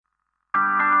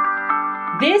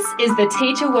This is the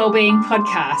Teacher Wellbeing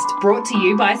Podcast, brought to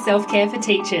you by Self-Care for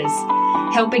Teachers,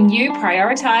 helping you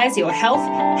prioritise your health,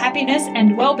 happiness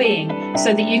and wellbeing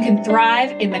so that you can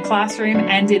thrive in the classroom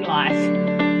and in life.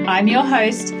 I'm your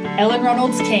host, Ellen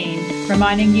Ronalds-Keane,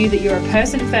 reminding you that you're a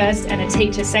person first and a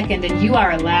teacher second, and you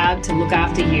are allowed to look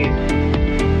after you.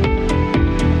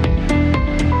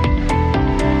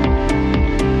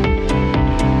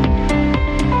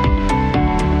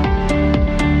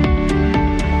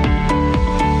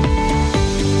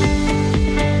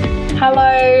 Hello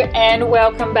and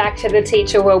welcome back to the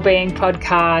Teacher Wellbeing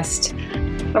Podcast.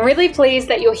 I'm really pleased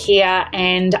that you're here,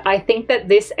 and I think that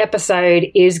this episode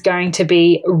is going to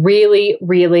be really,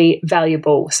 really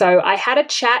valuable. So I had a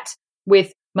chat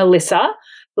with Melissa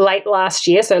late last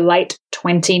year, so late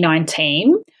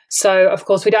 2019. So of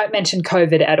course we don't mention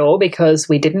COVID at all because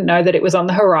we didn't know that it was on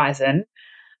the horizon,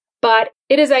 but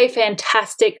it is a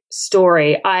fantastic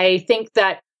story. I think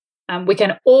that we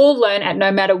can all learn at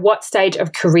no matter what stage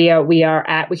of career we are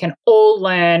at. We can all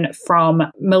learn from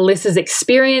Melissa's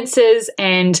experiences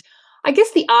and I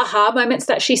guess the aha moments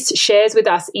that she shares with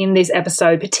us in this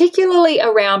episode, particularly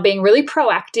around being really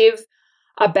proactive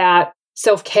about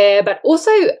self-care, but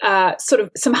also sort of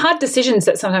some hard decisions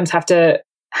that sometimes have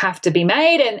to be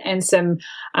made and some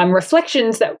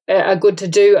reflections that are good to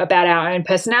do about our own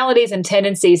personalities and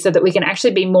tendencies so that we can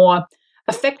actually be more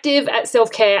effective at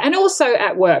self-care and also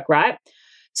at work, right?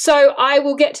 So I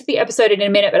will get to the episode in a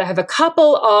minute, but I have a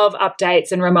couple of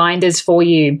updates and reminders for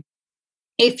you.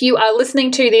 If you are listening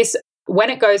to this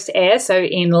when it goes to air, so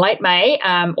in late May,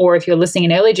 or if you're listening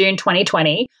in early June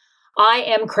 2020, I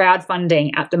am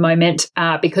crowdfunding at the moment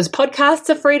because podcasts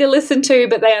are free to listen to,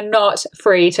 but they are not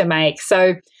free to make.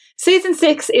 So season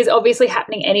 6 is obviously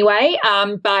happening anyway,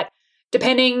 but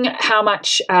depending how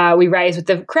much we raise with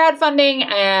the crowdfunding,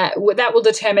 that will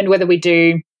determine whether we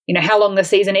do, how long the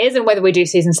season is and whether we do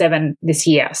season 7 this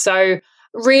year. So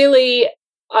really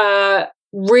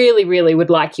would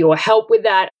like your help with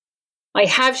that. I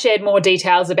have shared more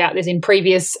details about this in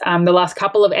previous, the last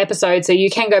couple of episodes, so you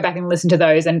can go back and listen to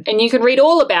those and you can read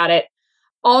all about it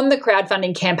on the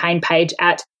crowdfunding campaign page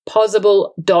at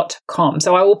pozible.com.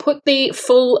 So I will put the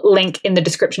full link in the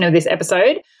description of this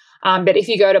episode. But if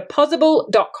you go to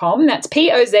pozible.com, that's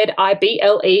pozible.com,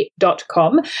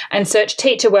 and search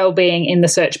Teacher Wellbeing in the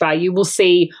search bar, you will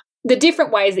see the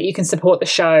different ways that you can support the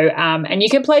show. And you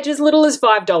can pledge as little as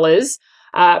 $5,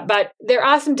 but there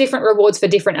are some different rewards for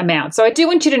different amounts. So I do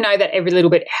want you to know that every little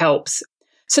bit helps.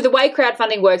 So the way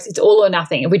crowdfunding works, it's all or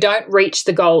nothing. If we don't reach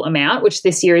the goal amount, which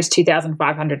this year is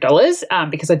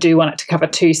 $2,500, because I do want it to cover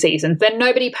 2 seasons, then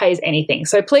nobody pays anything.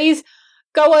 So please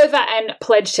go over and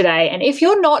pledge today. And if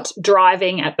you're not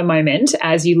driving at the moment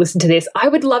as you listen to this, I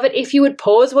would love it if you would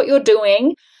pause what you're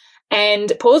doing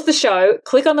and pause the show,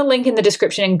 click on the link in the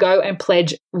description and go and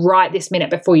pledge right this minute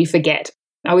before you forget.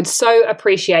 I would so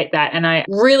appreciate that. And I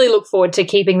really look forward to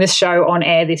keeping this show on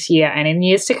air this year and in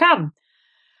years to come.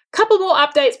 Couple more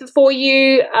updates before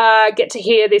you get to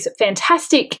hear this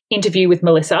fantastic interview with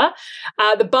Melissa.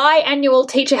 The biannual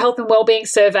Teacher Health and Wellbeing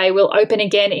Survey will open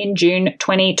again in June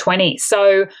 2020.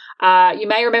 So you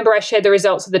may remember I shared the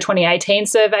results of the 2018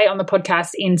 survey on the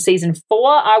podcast in season 4.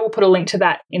 I will put a link to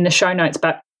that in the show notes,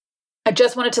 but I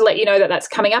just wanted to let you know that that's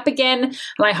coming up again, and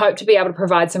I hope to be able to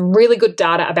provide some really good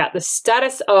data about the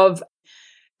status of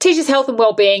teachers' health and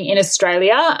wellbeing in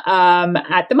Australia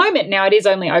at the moment. Now, it is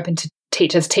only open to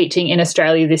teachers teaching in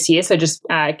Australia this year, so just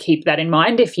keep that in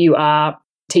mind if you are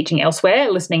teaching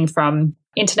elsewhere, listening from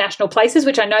international places,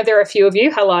 which I know there are a few of you.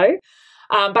 Hello.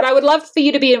 But I would love for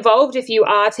you to be involved if you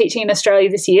are teaching in Australia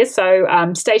this year,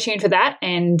 so stay tuned for that,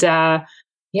 and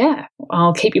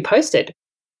I'll keep you posted.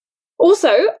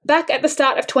 Also, back at the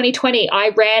start of 2020, I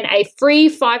ran a free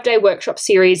 5-day workshop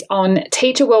series on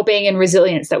teacher wellbeing and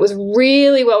resilience that was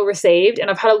really well received,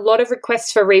 and I've had a lot of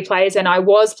requests for replays, and I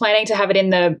was planning to have it in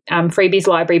the freebies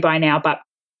library by now, but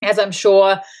as I'm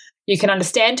sure you can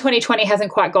understand, 2020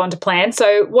 hasn't quite gone to plan.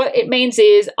 So what it means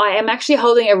is I am actually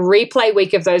holding a replay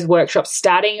week of those workshops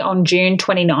starting on June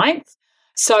 29th.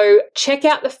 So check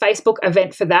out the Facebook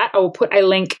event for that. I will put a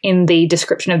link in the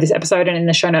description of this episode and in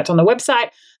the show notes on the website,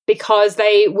 because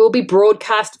they will be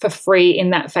broadcast for free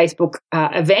in that Facebook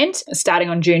event starting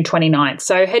on June 29th.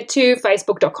 So head to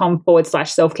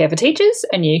facebook.com/selfcare for teachers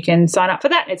and you can sign up for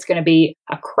that. It's going to be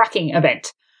a cracking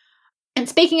event. And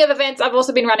speaking of events, I've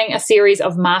also been running a series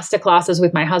of masterclasses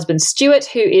with my husband, Stuart,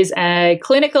 who is a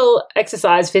clinical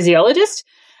exercise physiologist.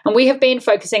 And we have been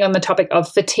focusing on the topic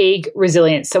of fatigue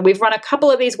resilience. So we've run a couple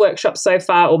of these workshops so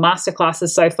far, or masterclasses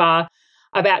so far,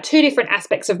 about 2 different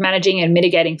aspects of managing and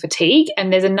mitigating fatigue.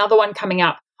 And there's another one coming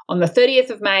up on the 30th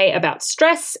of May about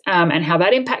stress and how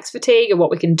that impacts fatigue and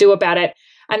what we can do about it.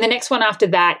 And the next one after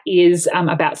that is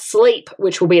about sleep,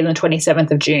 which will be on the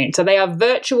 27th of June. So they are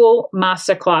virtual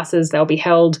masterclasses. They'll be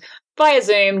held via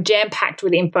Zoom, jam-packed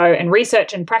with info and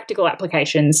research and practical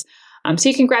applications. So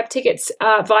you can grab tickets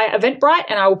via Eventbrite,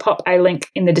 and I will pop a link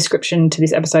in the description to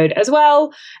this episode as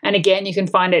well. And again, you can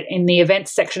find it in the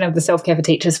events section of the Self-Care for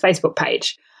Teachers Facebook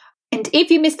page. And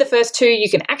if you missed the first two, you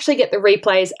can actually get the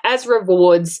replays as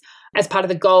rewards as part of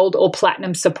the gold or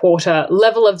platinum supporter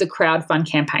level of the crowdfund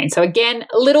campaign. So again,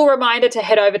 a little reminder to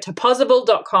head over to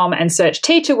pozible.com and search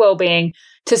Teacher Wellbeing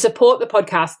to support the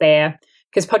podcast there,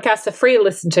 because podcasts are free to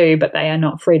listen to, but they are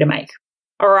not free to make.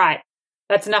 All right,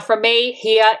 that's enough from me.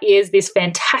 Here is this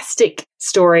fantastic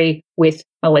story with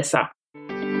Melissa.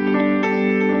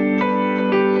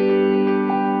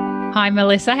 Hi,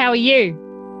 Melissa. How are you?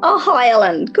 Oh, hi,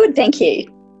 Ellen. Good, thank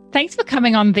you. Thanks for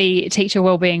coming on the Teacher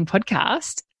Wellbeing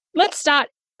podcast. Let's start.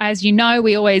 As you know,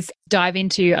 we always dive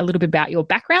into a little bit about your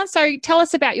background. So tell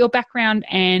us about your background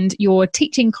and your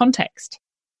teaching context.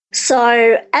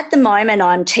 So at the moment,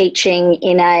 I'm teaching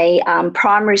in a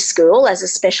primary school as a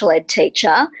special ed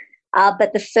teacher,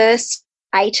 but the first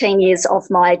 18 years of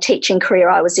my teaching career,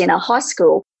 I was in a high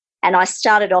school, and I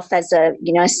started off as a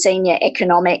senior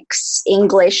economics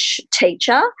English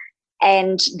teacher.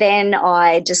 And then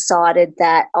I decided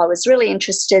that I was really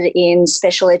interested in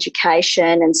special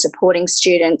education and supporting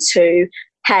students who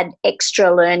had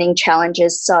extra learning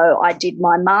challenges. So I did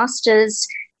my master's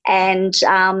and,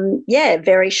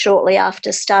 very shortly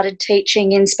after started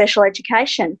teaching in special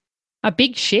education. A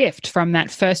big shift from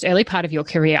that first early part of your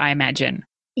career, I imagine.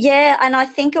 Yeah, and I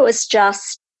think it was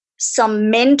just some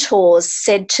mentors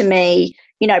said to me,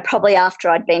 probably after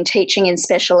I'd been teaching in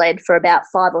special ed for about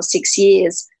 5 or 6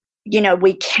 years,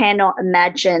 we cannot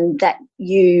imagine that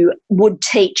you would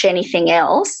teach anything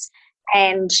else.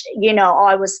 And,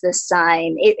 I was the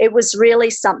same. It was really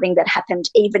something that happened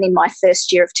even in my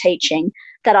first year of teaching,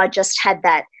 that I just had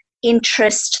that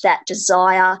interest, that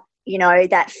desire,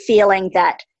 that feeling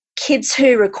that kids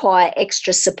who require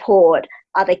extra support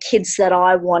are the kids that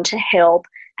I want to help.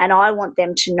 And I want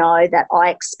them to know that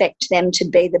I expect them to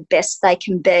be the best they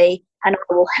can be, and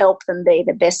I will help them be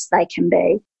the best they can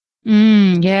be.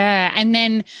 Yeah. And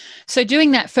then, so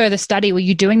doing that further study, were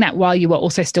you doing that while you were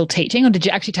also still teaching, or did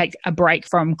you actually take a break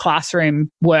from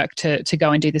classroom work to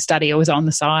go and do the study, or was it on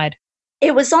the side?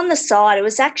 It was on the side. It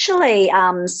was actually,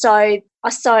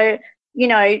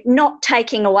 not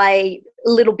taking away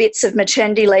little bits of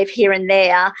maternity leave here and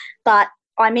there, but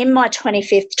I'm in my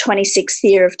 25th, 26th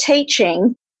year of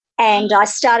teaching, and I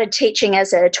started teaching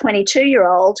as a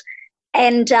 22-year-old.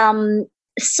 And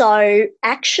so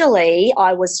actually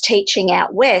I was teaching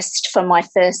out west for my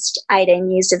first 18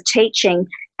 years of teaching.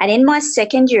 And in my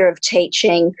second year of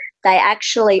teaching, they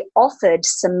actually offered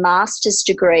some master's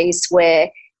degrees where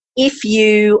if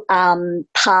you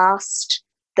passed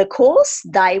the course,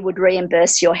 they would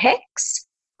reimburse your HECS,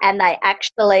 and they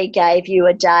actually gave you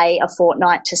a day, a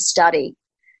fortnight to study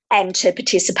and to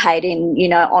participate in,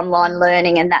 online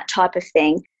learning and that type of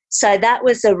thing. So that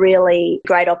was a really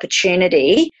great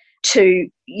opportunity.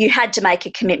 You had to make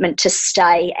a commitment to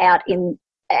stay out in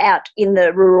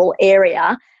the rural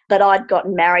area, but I'd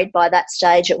gotten married by that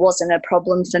stage. It wasn't a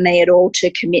problem for me at all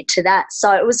to commit to that.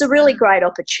 So it was a really great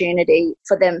opportunity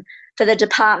for the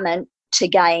department to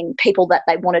gain people that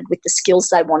they wanted with the skills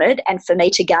they wanted, and for me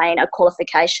to gain a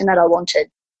qualification that I wanted.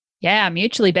 Yeah,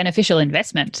 mutually beneficial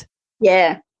investment.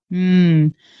 Yeah.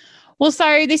 Well,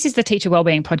 so this is the Teacher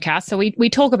Wellbeing podcast. So we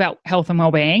talk about health and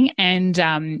wellbeing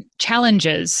and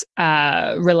challenges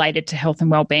related to health and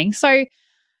wellbeing. So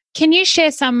can you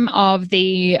share some of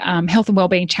the health and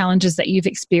wellbeing challenges that you've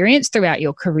experienced throughout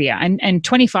your career? And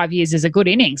 25 years is a good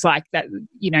innings. Like that,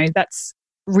 that's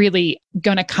really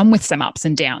going to come with some ups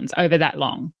and downs over that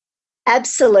long.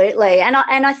 Absolutely. And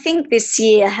I think this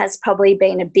year has probably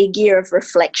been a big year of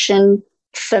reflection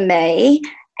for me.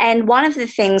 And one of the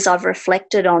things I've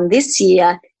reflected on this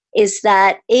year is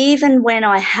that even when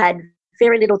I had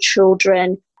very little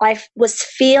children, I was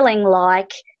feeling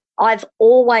like I've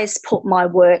always put my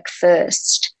work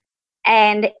first.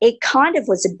 And it kind of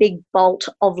was a big bolt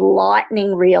of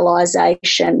lightning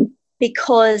realisation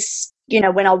because,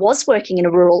 when I was working in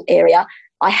a rural area,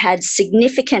 I had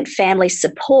significant family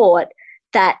support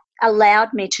that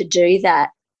allowed me to do that.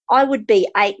 I would be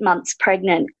 8 months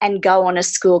pregnant and go on a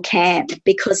school camp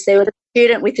because there was a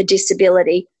student with a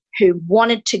disability who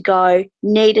wanted to go,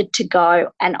 needed to go,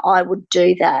 and I would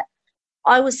do that.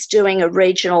 I was doing a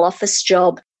regional office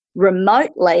job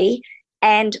remotely,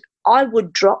 and I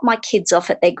would drop my kids off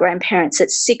at their grandparents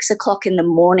at 6 o'clock in the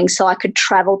morning so I could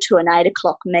travel to an 8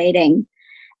 o'clock meeting.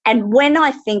 And when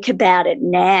I think about it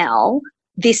now,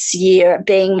 this year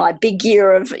being my big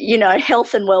year of,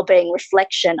 health and wellbeing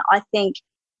reflection, I think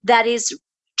that is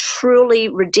truly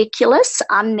ridiculous,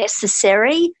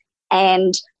 unnecessary,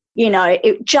 and,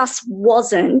 it just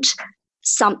wasn't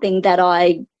something that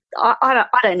I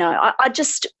don't know.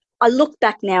 I look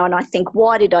back now and I think,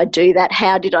 why did I do that?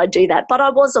 How did I do that? But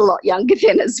I was a lot younger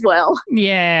then as well.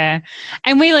 Yeah.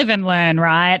 And we live and learn,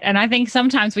 right? And I think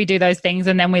sometimes we do those things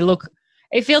and then we look,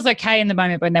 it feels okay in the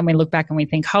moment, but then we look back and we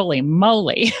think, holy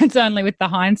moly, it's only with the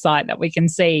hindsight that we can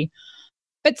see.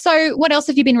 But so what else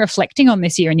have you been reflecting on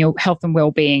this year in your health and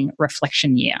wellbeing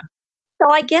reflection year? So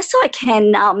I guess I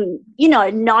can,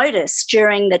 notice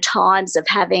during the times of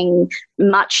having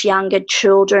much younger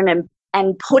children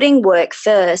and putting work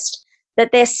first,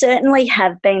 that there certainly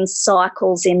have been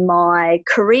cycles in my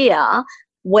career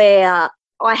where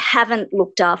I haven't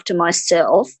looked after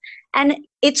myself. And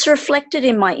it's reflected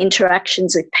in my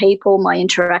interactions with people, my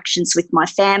interactions with my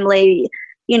family.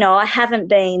 I haven't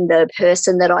been the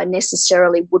person that I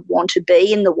necessarily would want to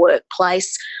be in the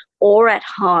workplace or at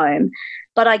home.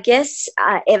 But I guess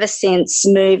ever since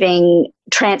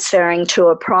transferring to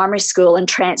a primary school and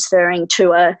transferring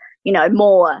to a,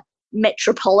 more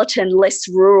metropolitan, less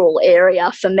rural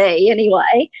area for me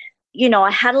anyway,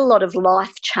 I had a lot of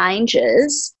life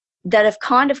changes that have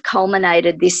kind of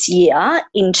culminated this year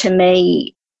into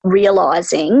me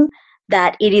realising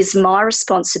that it is my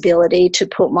responsibility to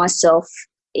put myself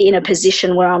in a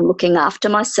position where I'm looking after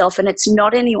myself, and it's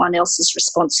not anyone else's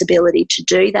responsibility to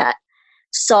do that.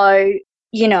 So,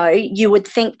 you would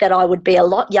think that I would be a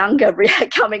lot younger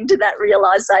coming to that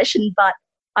realisation, but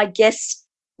I guess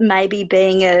maybe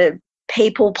being a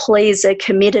people pleaser,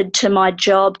 committed to my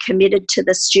job, committed to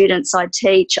the students I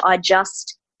teach, I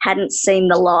just hadn't seen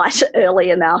the light early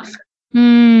enough.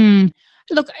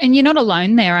 Look, and you're not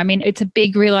alone there. I mean, it's a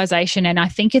big realisation, and I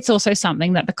think it's also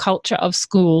something that the culture of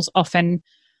schools often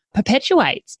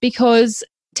perpetuates, because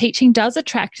teaching does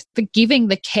attract the giving,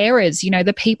 the carers,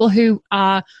 the people who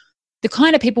are the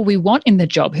kind of people we want in the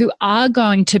job, who are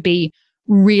going to be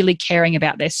really caring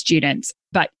about their students.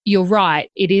 But you're right,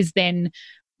 it is then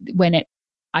when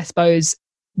I suppose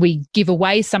we give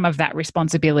away some of that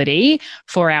responsibility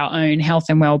for our own health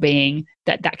and well-being,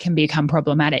 that can become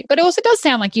problematic. But it also does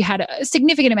sound like you had a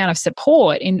significant amount of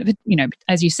support in,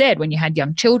 as you said, when you had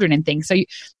young children and things. So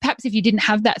perhaps if you didn't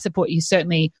have that support, you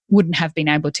certainly wouldn't have been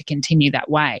able to continue that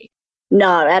way.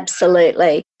 No,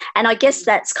 absolutely. And I guess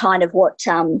that's kind of what,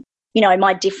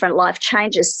 my different life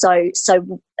changes.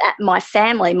 So at my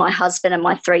family, my husband and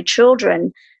my 3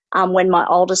 children, when my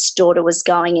oldest daughter was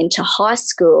going into high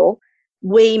school,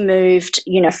 we moved,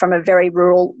 from a very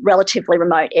rural, relatively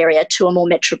remote area to a more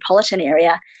metropolitan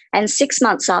area. And 6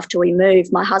 months after we moved,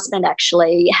 my husband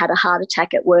actually had a heart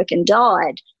attack at work and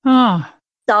died. Oh.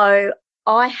 So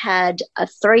I had a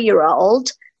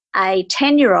 3-year-old, a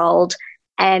 10-year-old,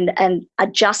 and a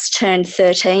just turned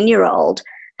 13-year-old.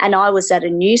 And I was at a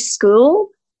new school.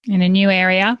 In a new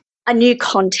area. A new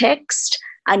context,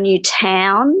 a new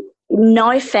town.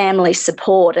 No family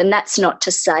support, and that's not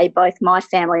to say both my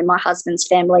family and my husband's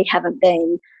family haven't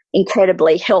been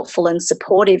incredibly helpful and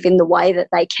supportive in the way that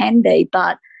they can be,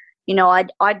 but,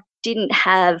 I didn't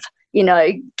have,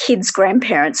 kids'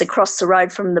 grandparents across the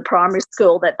road from the primary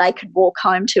school that they could walk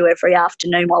home to every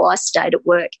afternoon while I stayed at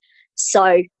work.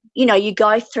 So, you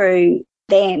go through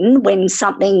then when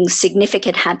something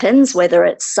significant happens, whether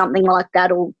it's something like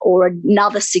that or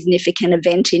another significant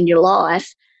event in your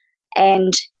life,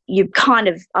 and you kind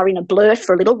of are in a blur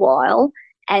for a little while,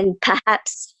 and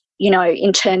perhaps,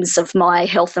 in terms of my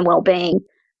health and well-being,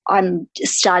 I'm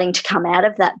starting to come out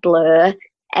of that blur.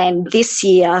 And this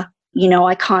year,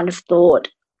 I kind of thought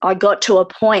I got to a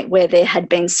point where there had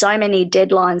been so many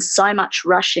deadlines, so much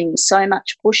rushing, so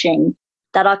much pushing,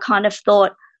 that I kind of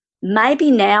thought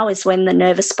maybe now is when the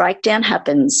nervous breakdown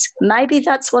happens. Maybe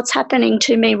that's what's happening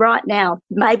to me right now.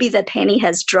 Maybe the penny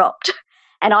has dropped.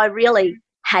 And I really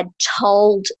had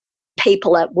told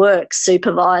people at work,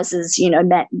 supervisors,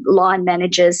 line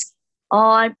managers,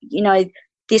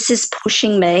 this is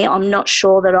pushing me. I'm not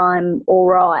sure that I'm all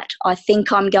right. I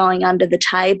think I'm going under the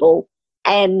table.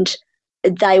 And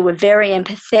they were very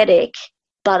empathetic,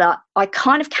 but I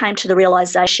kind of came to the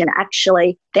realisation,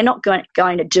 actually, they're not going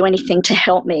to do anything to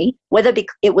help me, whether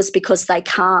it was because they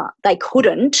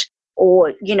couldn't,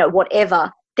 or,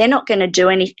 whatever. They're not going to do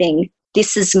anything.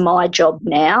 This is my job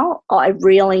now. I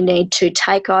really need to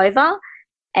take over,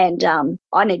 and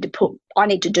I need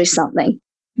to do something.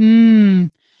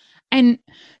 And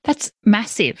that's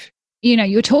massive.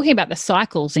 You were talking about the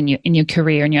cycles in your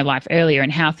career and your life earlier,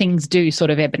 and how things do sort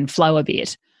of ebb and flow a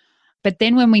bit. But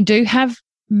then when we do have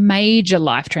major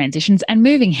life transitions, and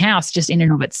moving house just in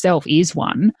and of itself is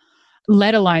one,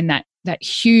 let alone that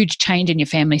huge change in your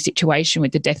family situation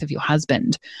with the death of your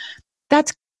husband.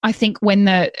 That's, I think, when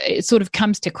it sort of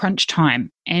comes to crunch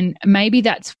time, and maybe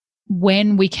that's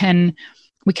when we can't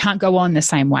go on the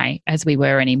same way as we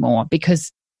were anymore,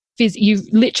 because you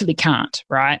literally can't,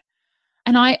 right?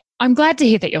 And I'm glad to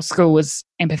hear that your school was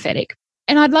empathetic.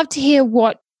 And I'd love to hear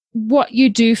what you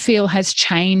do feel has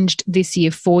changed this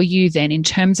year for you then, in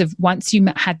terms of once you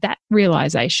had that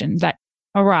realization that,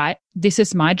 all right, this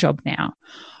is my job now.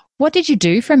 What did you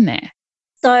do from there?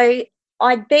 So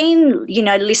I'd been,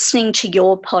 listening to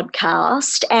your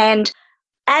podcast, and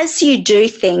as you do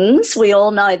things, we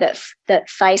all know that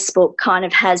Facebook kind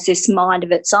of has this mind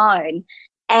of its own.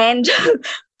 And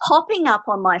popping up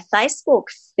on my Facebook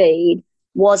feed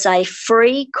was a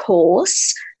free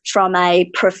course from a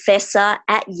professor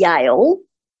at Yale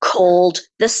called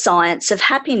The Science of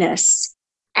Happiness.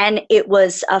 And it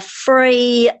was a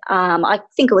free, I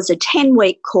think it was a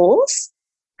 10-week course.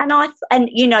 And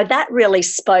that really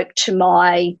spoke to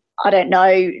my,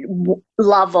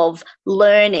 love of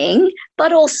learning,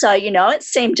 but also, it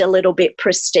seemed a little bit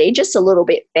prestigious, a little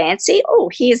bit fancy.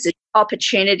 Oh, here's an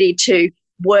opportunity to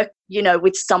work,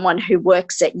 with someone who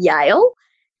works at Yale.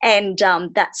 And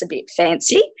that's a bit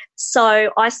fancy.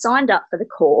 So I signed up for the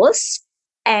course.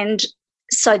 And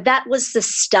so that was the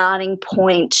starting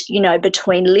point,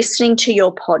 between listening to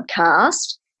your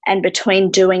podcast and between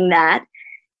doing that.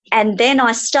 And then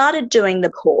I started doing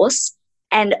the course,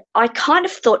 and I kind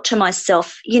of thought to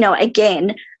myself,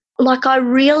 again, like, I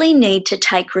really need to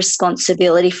take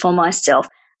responsibility for myself.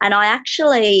 And I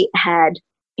actually had,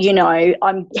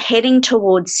 I'm heading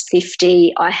towards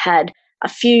 50. I had a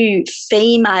few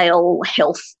female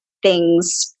health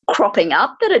things cropping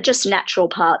up that are just natural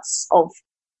parts of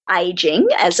aging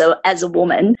as a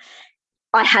woman.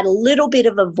 I had a little bit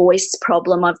of a voice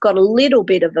problem. I've got a little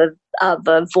bit of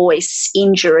a voice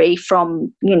injury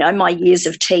from, my years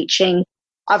of teaching.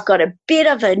 I've got a bit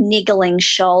of a niggling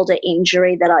shoulder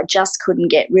injury that I just couldn't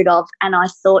get rid of. And I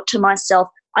thought to myself,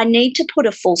 I need to put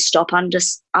a full stop under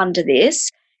this.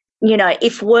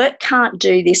 If work can't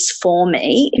do this for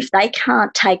me, if they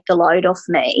can't take the load off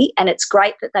me, and it's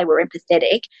great that they were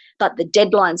empathetic, but the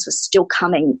deadlines were still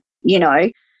coming,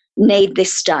 need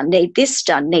this done, need this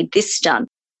done, need this done.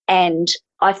 And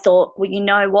I thought, well, you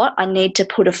know what? I need to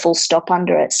put a full stop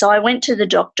under it. So I went to the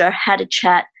doctor, had a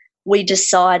chat. We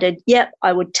decided,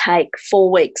 I would take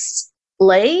 4 weeks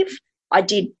leave.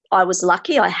 I was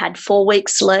lucky. I had 4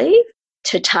 weeks leave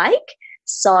to take.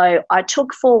 So I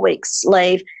took 4 weeks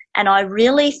leave, and I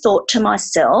really thought to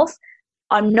myself,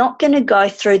 I'm not going to go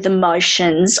through the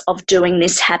motions of doing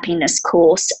this happiness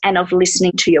course and of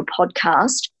listening to your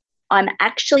podcast. I'm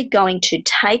actually going to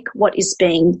take what is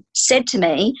being said to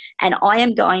me, and I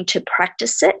am going to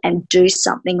practice it and do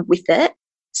something with it,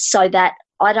 so that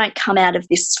I don't come out of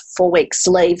this 4 weeks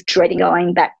leave dreading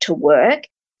going back to work,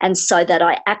 and so that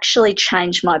I actually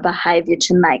change my behaviour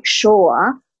to make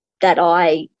sure that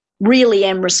I really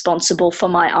am responsible for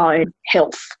my own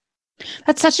health.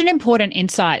 That's such an important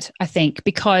insight, I think,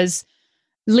 because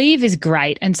leave is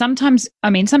great. And sometimes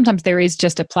there is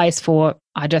just a place for,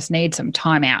 I just need some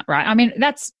time out, right? I mean,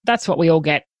 that's what we all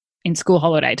get in school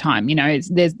holiday time.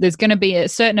 There's going to be a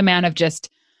certain amount of just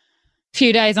a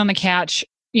few days on the couch,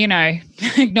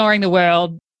 ignoring the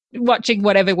world, watching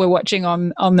whatever we're watching on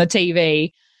the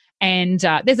TV. And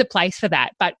there's a place for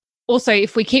that. But also,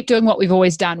 if we keep doing what we've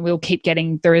always done, we'll keep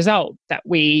getting the result that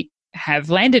we have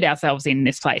landed ourselves in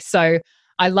this place. So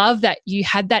I love that you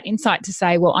had that insight to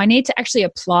say, well, I need to actually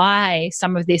apply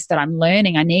some of this that I'm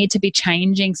learning. I need to be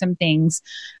changing some things,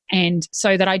 and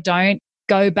so that I don't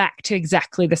go back to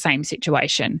exactly the same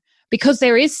situation, because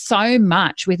there is so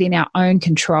much within our own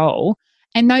control,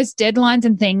 and those deadlines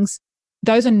and things,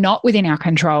 those are not within our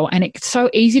control, and it's so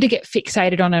easy to get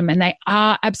fixated on them, and they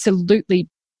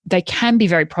can be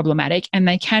very problematic, and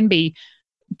they can be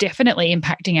definitely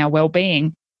impacting our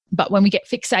well-being. But when we get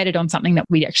fixated on something that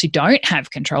we actually don't have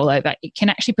control over, it can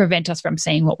actually prevent us from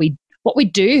seeing what we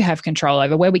do have control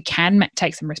over, where we can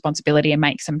take some responsibility and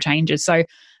make some changes. So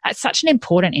that's such an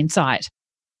important insight.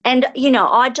 And,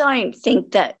 I don't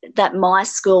think that my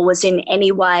school was in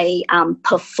any way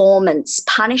performance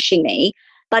punishing me.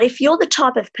 But if you're the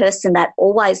type of person that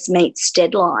always meets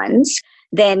deadlines,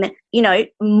 then,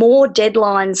 more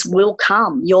deadlines will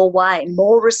come your way,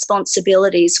 more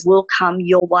responsibilities will come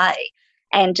your way.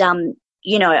 And,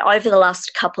 over the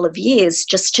last couple of years,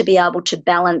 just to be able to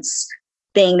balance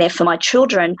being there for my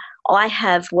children, I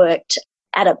have worked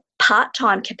at a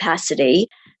part-time capacity,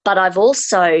 but I've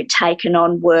also taken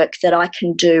on work that I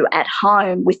can do at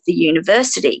home with the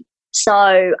university.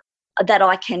 so that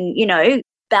I can,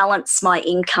 balance my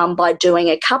income by doing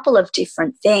a couple of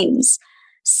different things.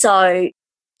 So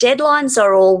deadlines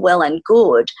are all well and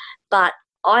good, but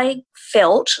I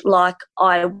felt like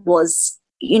I was,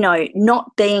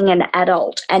 not being an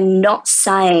adult and not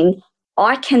saying,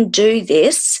 I can do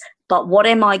this, but what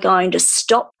am I going to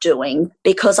stop doing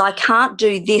because I can't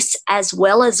do this as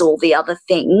well as all the other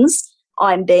things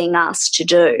I'm being asked to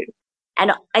do.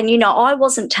 And I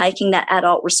wasn't taking that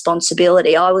adult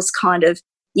responsibility. I was kind of,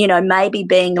 maybe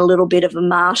being a little bit of a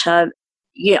martyr.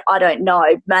 I don't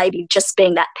know, maybe just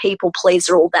being that people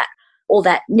pleaser, all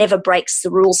that never breaks the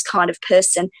rules kind of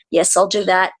person. Yes, I'll do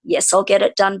that. Yes, I'll get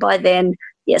it done by then.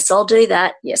 Yes, I'll do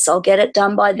that. Yes, I'll get it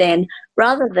done by then.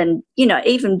 Rather than,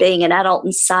 even being an adult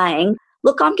and saying,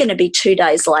 look, I'm going to be 2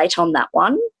 days late on that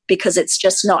one because it's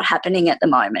just not happening at the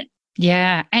moment.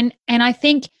 Yeah. And I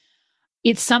think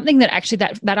it's something that actually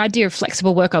that idea of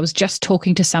flexible work, I was just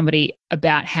talking to somebody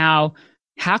about how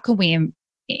can we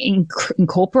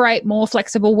incorporate more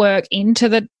flexible work into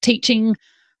the teaching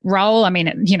role. I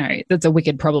mean, that's a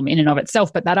wicked problem in and of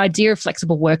itself, but that idea of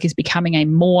flexible work is becoming a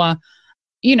more,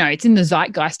 it's in the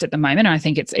zeitgeist at the moment. And I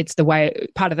think it's the way,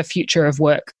 part of the future of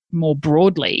work more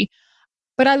broadly.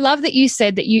 But I love that you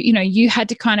said that you had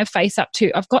to kind of face up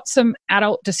to, I've got some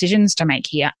adult decisions to make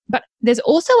here. But there's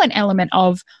also an element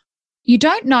of you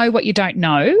don't know what you don't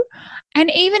know. And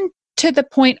even to the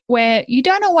point where you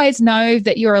don't always know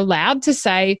that you're allowed to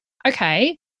say,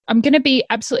 okay, I'm going to be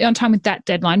absolutely on time with that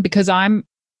deadline because I'm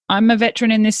a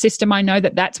veteran in this system. I know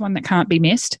that that's one that can't be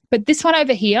missed. But this one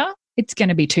over here, it's going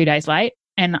to be 2 days late.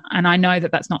 And I know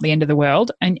that that's not the end of the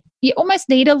world. And you almost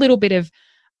need a little bit of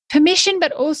permission,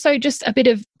 but also just a bit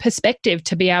of perspective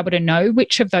to be able to know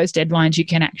which of those deadlines you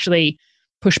can actually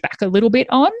push back a little bit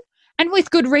on, and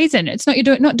with good reason. It's not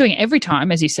not doing it every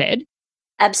time, as you said.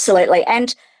 Absolutely.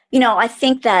 And, I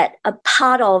think that a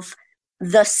part of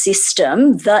the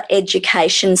system, the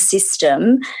education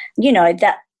system,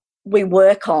 that we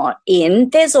work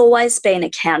there's always been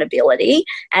accountability,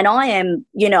 and I am,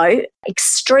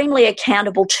 extremely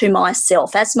accountable to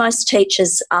myself, as most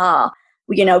teachers are.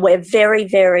 We're very,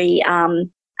 very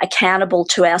accountable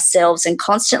to ourselves and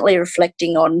constantly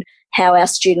reflecting on how our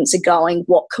students are going,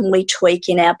 what can we tweak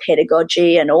in our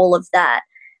pedagogy and all of that.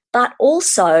 But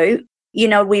also,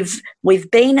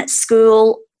 we've been at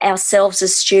school ourselves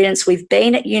as students, we've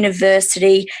been at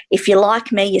university. If you're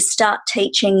like me, you start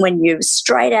teaching when you're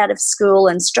straight out of school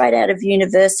and straight out of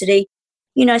university.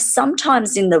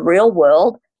 Sometimes in the real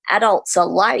world, adults are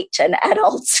late and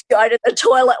adults go to the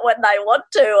toilet when they want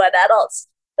to,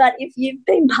 but if you've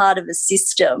been part of a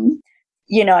system,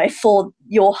 for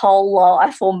your whole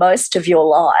life or most of your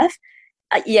life,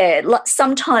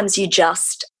 sometimes you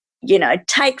just,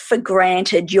 take for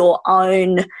granted your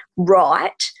own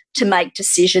right to make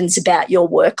decisions about your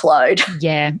workload.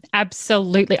 Yeah,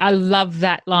 absolutely. I love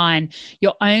that line.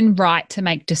 Your own right to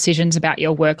make decisions about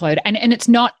your workload. And it's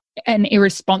not an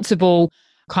irresponsible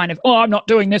kind of, I'm not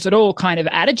doing this at all kind of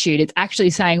attitude. It's actually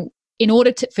saying, in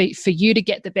order for you to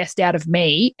get the best out of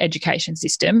me, education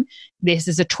system, this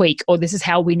is a tweak, or this is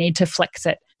how we need to flex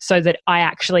it so that I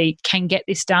actually can get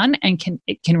this done and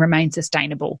it can remain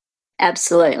sustainable.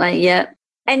 Absolutely, yeah.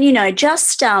 And,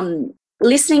 just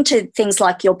listening to things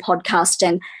like your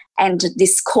podcast and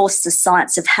this course, The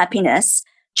Science of Happiness,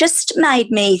 just made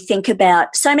me think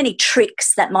about so many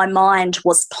tricks that my mind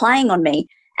was playing on me.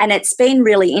 And it's been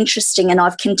really interesting, and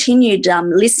I've continued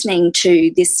listening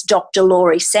to this Dr.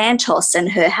 Laurie Santos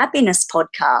and her happiness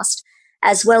podcast,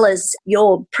 as well as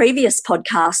your previous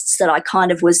podcasts that I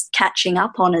kind of was catching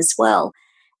up on as well.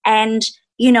 And,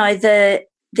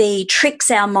 the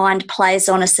tricks our mind plays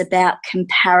on us about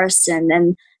comparison,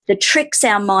 and the tricks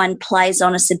our mind plays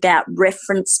on us about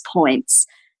reference points.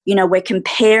 We're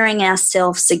comparing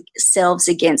ourselves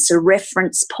against a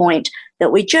reference point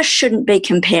that we just shouldn't be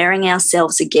comparing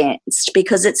ourselves against,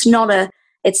 because it's not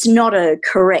a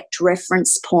correct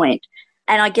reference point.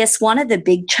 And I guess one of the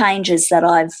big changes that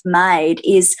I've made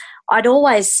is I'd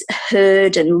always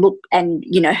heard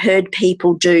heard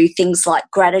people do things like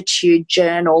gratitude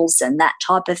journals and that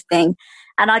type of thing.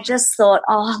 And I just thought,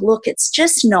 oh, look, it's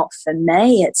just not for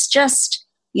me. It's just,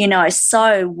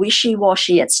 so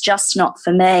wishy-washy. It's just not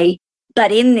for me.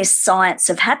 But in this Science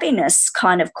of Happiness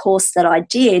kind of course that I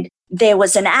did, there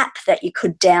was an app that you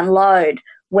could download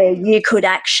where you could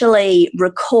actually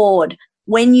record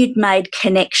when you'd made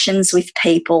connections with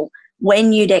people,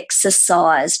 when you'd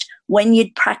exercised, when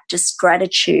you'd practiced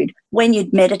gratitude, when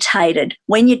you'd meditated,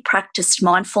 when you'd practiced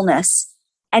mindfulness,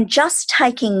 and just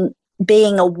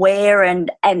being aware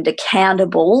and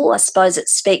accountable. I suppose it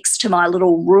speaks to my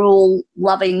little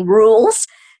rule-loving rules.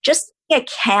 Just,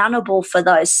 accountable for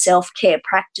those self-care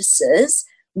practices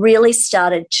really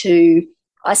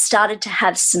I started to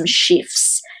have some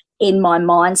shifts in my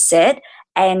mindset.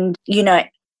 And,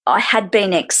 I had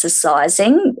been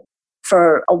exercising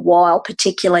for a while,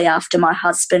 particularly after my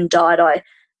husband died. I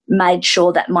made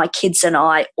sure that my kids and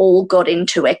I all got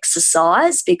into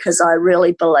exercise because I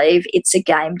really believe it's a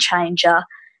game changer,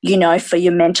 for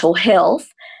your mental health.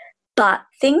 But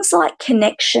things like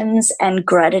connections and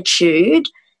gratitude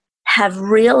have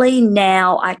really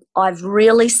now, I've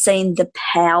really seen the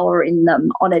power in them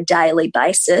on a daily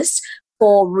basis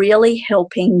for really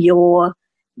helping your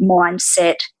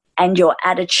mindset and your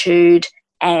attitude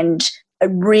and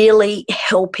really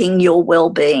helping your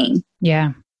well-being.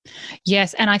 Yeah.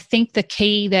 Yes. And I think the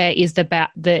key there is about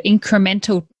the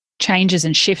incremental changes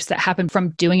and shifts that happen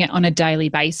from doing it on a daily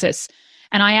basis.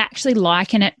 And I actually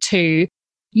liken it to,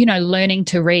 learning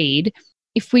to read.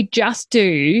 If we just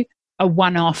do a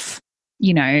one-off,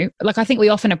 I think we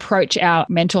often approach our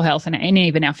mental health and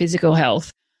even our physical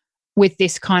health with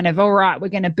this kind of, all right, we're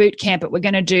going to boot camp it. We're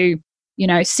going to do,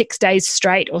 6 days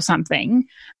straight or something.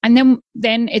 And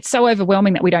then it's so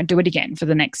overwhelming that we don't do it again for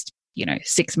the next,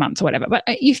 6 months or whatever. But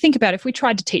you think about if we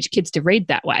tried to teach kids to read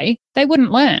that way, they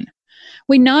wouldn't learn.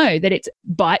 We know that it's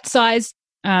bite-sized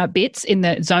bits in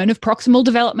the zone of proximal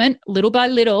development, little by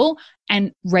little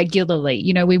and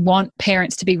regularly. We want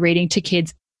parents to be reading to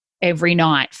kids every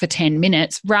night for 10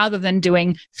 minutes rather than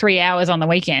doing 3 hours on the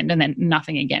weekend and then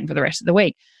nothing again for the rest of the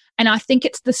week. And I think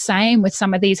it's the same with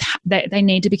some of these, they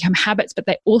need to become habits, but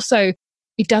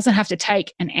it doesn't have to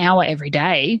take an hour every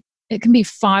day. It can be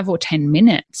 5 or 10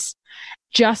 minutes.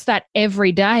 Just that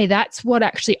every day, that's what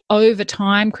actually over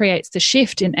time creates the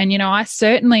shift. And I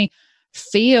certainly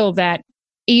feel that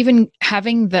even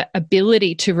having the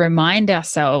ability to remind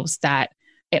ourselves that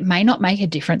it may not make a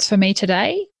difference for me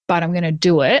today, but I'm going to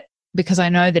do it because I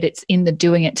know that it's in the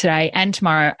doing it today and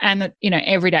tomorrow and,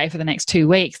 every day for the next 2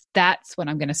 weeks, that's when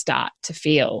I'm going to start to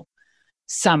feel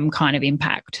some kind of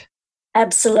impact.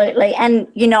 Absolutely. And,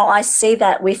 I see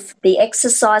that with the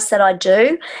exercise that I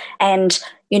do. And,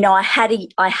 I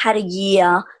had a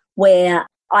year where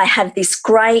I have this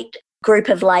great group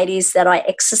of ladies that I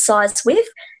exercise with,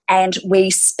 and we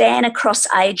span across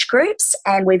age groups,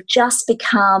 and we've just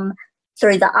become,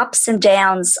 through the ups and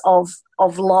downs of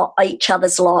each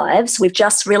other's lives, we've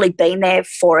just really been there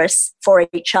for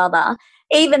each other,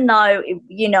 even though,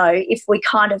 if we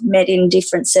kind of met in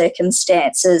different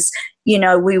circumstances,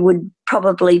 we would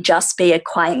probably just be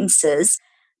acquaintances.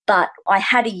 But I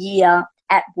had a year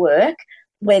at work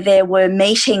where there were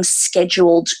meetings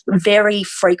scheduled very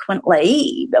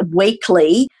frequently,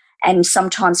 weekly, and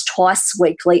sometimes twice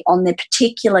weekly on the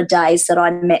particular days that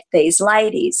I met these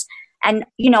ladies. And,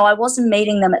 I wasn't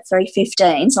meeting them at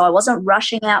 3:15, so I wasn't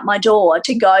rushing out my door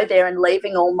to go there and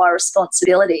leaving all my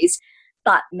responsibilities.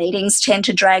 But meetings tend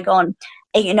to drag on.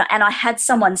 And I had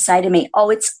someone say to me, oh,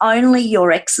 it's only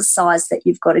your exercise that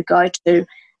you've got to go to.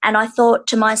 And I thought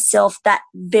to myself that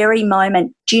very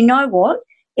moment, do you know what?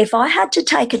 If I had to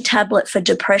take a tablet for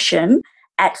depression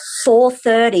at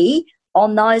 4:30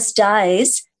 on those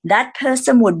days, that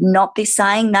person would not be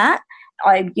saying that.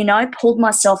 I, pulled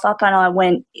myself up and I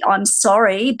went, I'm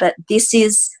sorry, but this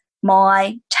is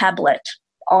my tablet.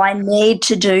 I need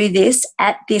to do this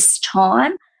at this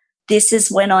time. This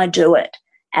is when I do it.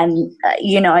 And,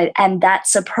 and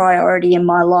that's a priority in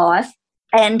my life.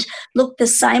 And look, the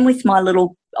same with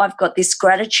I've got this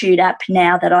gratitude app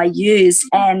now that I use,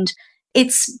 and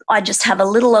I just have a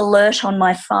little alert on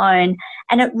my phone,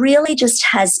 and it really just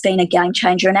has been a game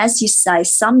changer. And as you say,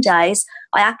 some days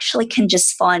I actually can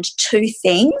just find 2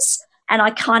 things, and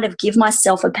I kind of give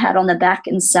myself a pat on the back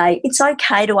and say, it's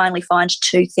okay to only find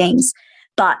 2 things.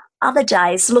 But other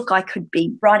days, look, I could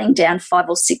be writing down 5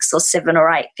 or 6 or 7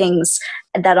 or 8 things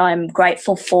that I'm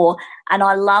grateful for. And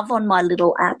I love on my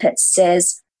little app, it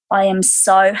says, I am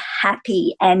so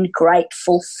happy and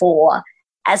grateful for,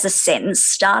 as a sentence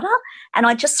starter. And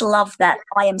I just love that.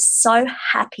 I am so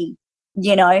happy,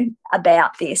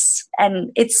 about this.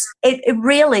 And it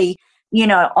really,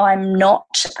 I'm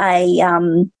not a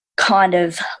kind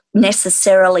of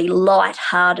necessarily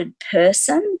light-hearted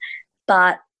person,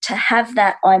 but to have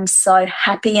that I'm so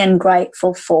happy and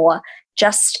grateful for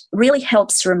just really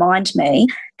helps remind me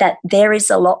that there is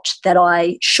a lot that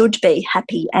I should be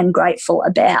happy and grateful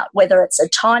about, whether it's a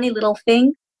tiny little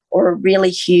thing or a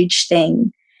really huge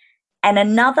thing. And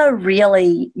another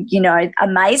really,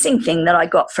 amazing thing that I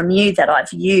got from you that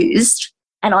I've used,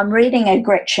 and I'm reading a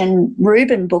Gretchen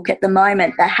Rubin book at the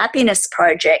moment, The Happiness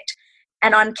Project,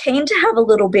 and I'm keen to have a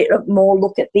little bit of more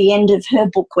look at the end of her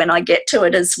book when I get to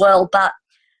it as well. But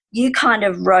you kind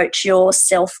of wrote your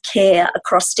self-care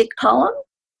acrostic poem.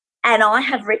 And I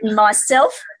have written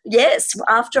myself, yes,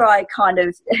 after I kind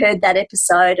of heard that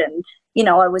episode and, you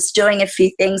know, I was doing a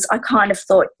few things, I kind of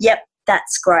thought, yep,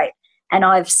 that's great. And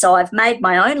I've made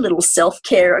my own little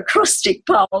self-care acrostic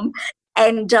poem,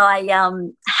 and I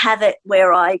have it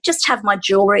where I just have my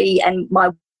jewellery and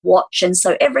my watch. And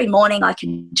so every morning I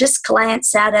can just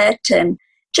glance at it and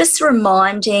just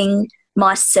reminding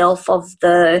myself of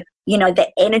the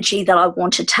energy that I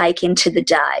want to take into the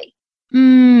day.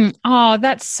 Oh,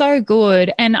 that's so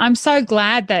good. And I'm so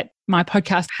glad that my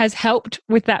podcast has helped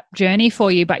with that journey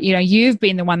for you. But, you know, you've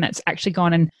been the one that's actually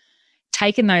gone and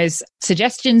taken those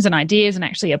suggestions and ideas and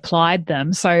actually applied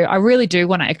them. So I really do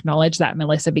want to acknowledge that,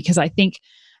 Melissa, because I think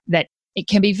that it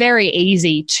can be very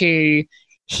easy to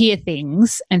hear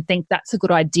things and think that's a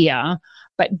good idea,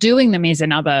 but doing them is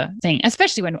another thing,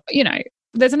 especially when, you know,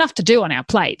 there's enough to do on our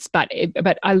plates. But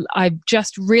I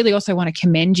just really also want to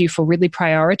commend you for really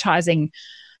prioritizing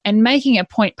and making a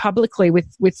point publicly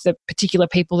with the particular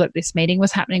people that this meeting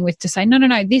was happening with to say,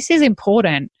 no, this is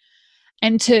important.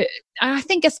 And I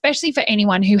think especially for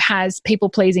anyone who has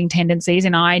people-pleasing tendencies,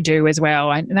 and I do as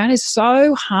well, and that is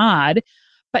so hard.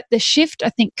 But the shift, I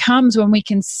think, comes when we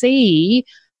can see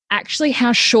actually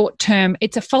how short-term,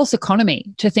 it's a false economy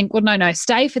to think, well, no,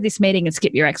 stay for this meeting and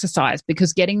skip your exercise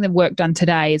because getting the work done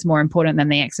today is more important than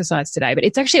the exercise today. But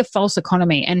it's actually a false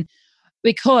economy. And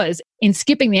because in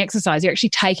skipping the exercise, you're actually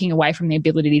taking away from the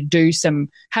ability to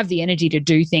have the energy to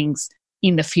do things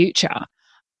in the future.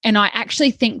 And I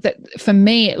actually think that for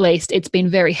me, at least, it's been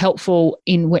very helpful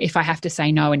if I have to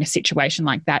say no in a situation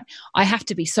like that. I have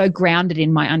to be so grounded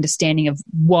in my understanding of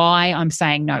why I'm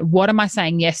saying no. What am I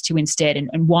saying yes to instead?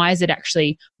 And why is it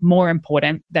actually more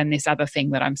important than this other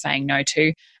thing that I'm saying no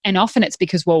to? And often it's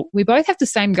because, well, we both have the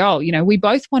same goal. You know, we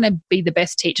both want to be the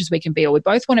best teachers we can be, or we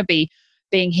both want to be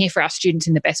being here for our students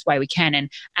in the best way we can. And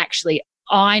actually,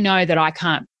 I know that I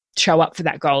can't show up for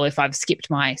that goal if I've skipped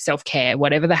my self-care,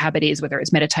 whatever the habit is, whether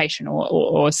it's meditation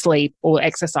or sleep or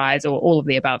exercise or all of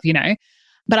the above, you know.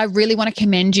 But I really want to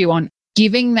commend you on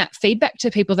giving that feedback to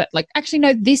people that, like, actually,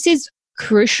 no, this is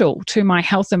crucial to my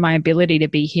health and my ability to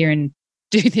be here and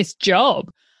do this job,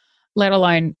 let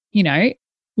alone, you know,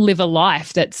 live a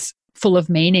life that's full of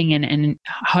meaning and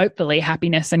hopefully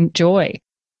happiness and joy.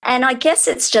 And I guess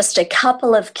it's just a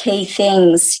couple of key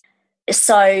things.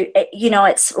 So, you know,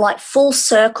 it's like full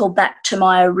circle back to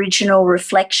my original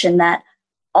reflection that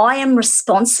I am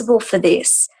responsible for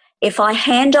this. If I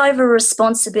hand over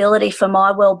responsibility for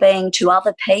my well-being to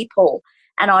other people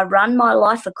and I run my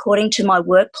life according to my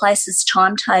workplace's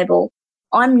timetable,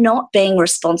 I'm not being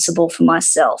responsible for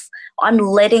myself. I'm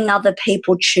letting other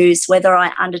people choose whether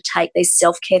I undertake these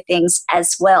self-care things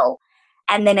as well.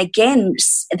 And then again,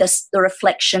 the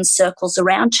reflection circles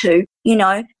around to, you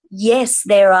know, yes,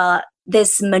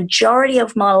 there's the majority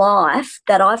of my life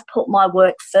that I've put my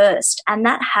work first, and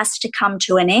that has to come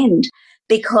to an end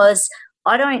because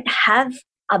I don't have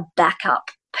a backup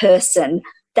person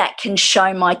that can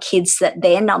show my kids that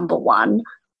they're number one.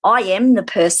 I am the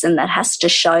person that has to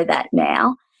show that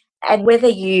now. And whether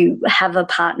you have a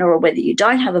partner or whether you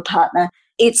don't have a partner,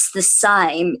 it's the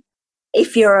same.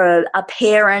 If you're a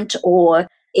parent or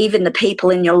even the people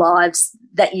in your lives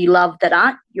that you love that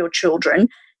aren't your children,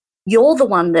 you're the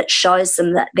one that shows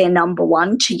them that they're number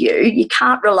one to you. You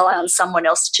can't rely on someone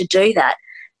else to do that.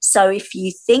 So if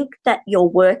you think that your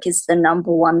work is the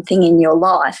number one thing in your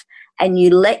life and you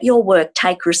let your work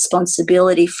take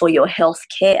responsibility for your health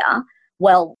care,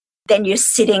 well, then you're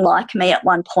sitting like me at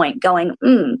one point going,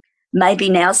 maybe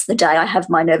now's the day I have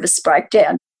my nervous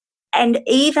breakdown. And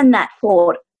even that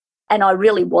thought, and I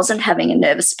really wasn't having a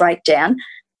nervous breakdown,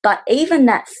 but even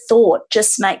that thought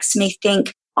just makes me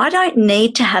think, I don't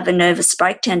need to have a nervous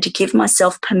breakdown to give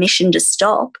myself permission to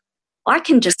stop. I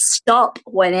can just stop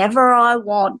whenever I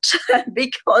want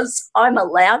because I'm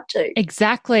allowed to.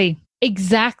 Exactly.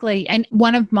 And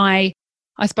one of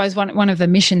the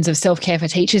missions of self-care for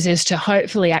teachers is to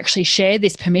hopefully actually share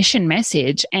this permission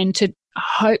message and to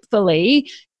hopefully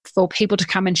for people to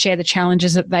come and share the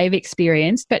challenges that they've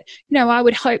experienced. But, you know, I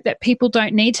would hope that people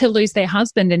don't need to lose their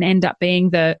husband and end up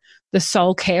being the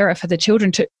sole carer for the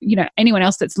children, to, you know, anyone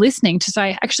else that's listening, to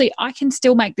say, actually, I can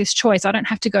still make this choice. I don't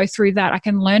have to go through that. I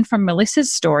can learn from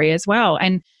Melissa's story as well.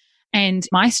 And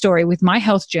my story with my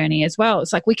health journey as well.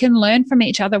 It's like we can learn from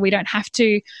each other. We don't have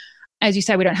to, as you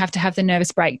say, we don't have to have the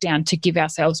nervous breakdown to give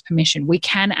ourselves permission. We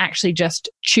can actually just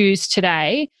choose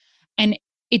today. And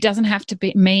it doesn't have to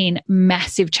mean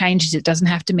massive changes. It doesn't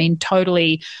have to mean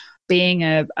totally being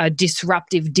a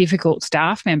disruptive, difficult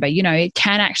staff member. You know, it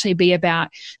can actually be about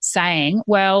saying,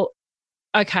 well,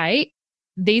 okay,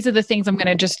 these are the things I'm going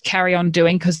to just carry on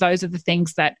doing because those are the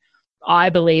things that I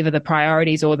believe are the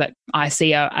priorities or that I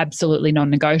see are absolutely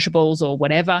non-negotiables or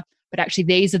whatever. But actually,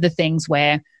 these are the things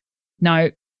where, no,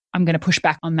 I'm going to push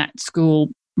back on that school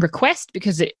request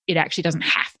because it actually doesn't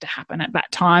have to happen at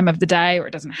that time of the day, or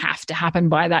it doesn't have to happen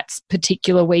by that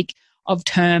particular week of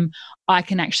term. I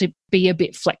can actually be a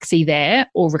bit flexy there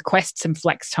or request some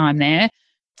flex time there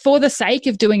for the sake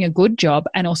of doing a good job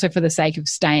and also for the sake of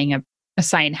staying a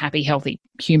sane, happy, healthy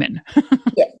human.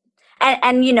 Yeah.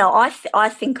 And you know, I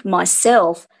think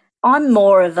myself, I'm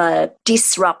more of a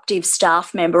disruptive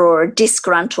staff member or a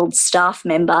disgruntled staff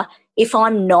member if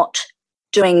I'm not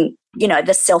doing, you know,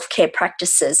 the self-care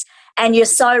practices. And you're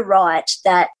so right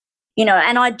that, you know,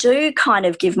 and I do kind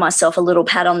of give myself a little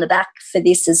pat on the back for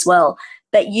this as well,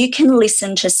 but you can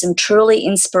listen to some truly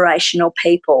inspirational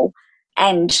people,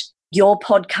 and your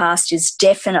podcast is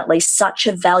definitely such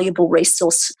a valuable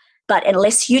resource. But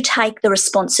unless you take the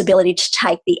responsibility to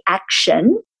take the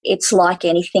action, it's like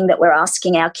anything that we're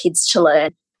asking our kids to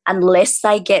learn. Unless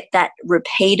they get that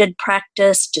repeated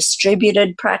practice,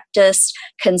 distributed practice,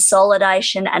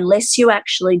 consolidation, unless you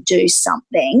actually do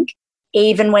something,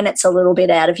 even when it's a little bit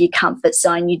out of your comfort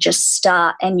zone, you just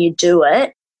start and you do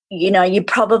it, you know, you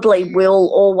probably will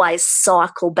always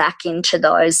cycle back into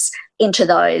those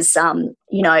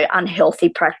you know, unhealthy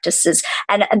practices.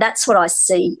 And that's what I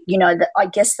see, you know, that I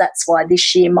guess that's why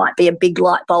this year might be a big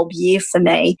light bulb year for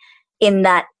me, in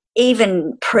that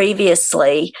even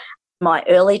previously, my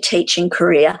early teaching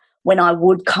career, when I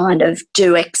would kind of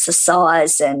do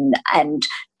exercise and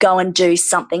go and do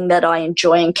something that I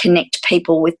enjoy and connect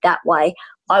people with that way,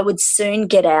 I would soon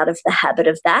get out of the habit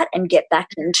of that and get back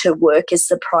into work as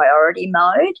the priority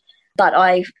mode. But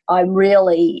I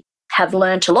really have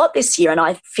learnt a lot this year, and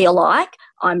I feel like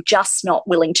I'm just not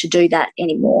willing to do that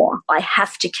anymore. I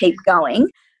have to keep going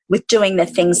with doing the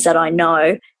things that I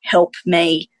know help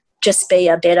me just be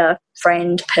a better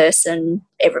friend, person,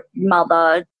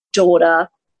 mother, daughter,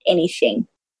 anything.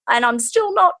 And I'm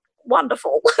still not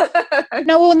wonderful.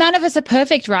 No, well, none of us are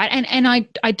perfect, right? And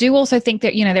I do also think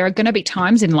that, you know, there are going to be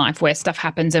times in life where stuff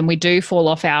happens and we do fall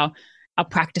off our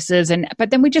practices,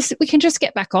 but then we can just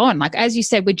get back on. Like, as you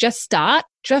said, we just start.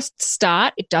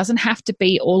 It doesn't have to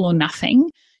be all or nothing.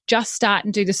 Just start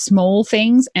and do the small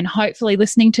things, and hopefully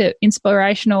listening to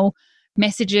inspirational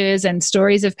messages and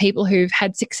stories of people who've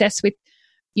had success with,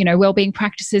 you know, wellbeing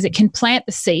practices. It can plant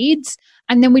the seeds,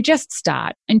 and then we just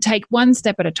start and take one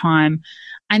step at a time.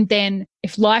 And then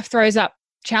if life throws up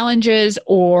challenges,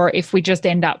 or if we just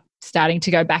end up starting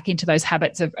to go back into those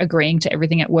habits of agreeing to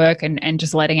everything at work and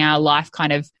just letting our life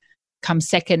kind of come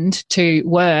second to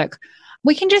work,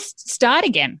 we can just start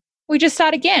again. We just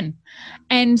start again.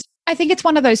 And I think it's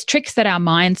one of those tricks that our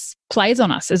minds plays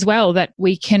on us as well, that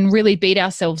we can really beat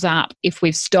ourselves up if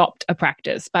we've stopped a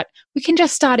practice, but we can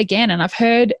just start again. And I've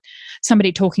heard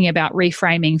somebody talking about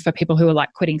reframing for people who are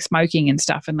like quitting smoking and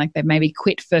stuff, and like they maybe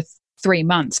quit for 3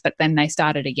 months, but then they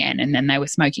started again, and then they were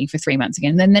smoking for 3 months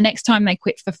again. And then the next time they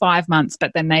quit for 5 months,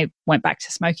 but then they went back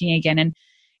to smoking again. And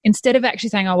instead of actually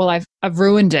saying, oh, well, I've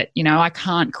ruined it, you know, I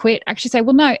can't quit, actually say,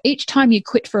 well, no, each time you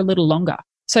quit for a little longer.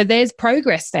 So there's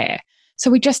progress there. So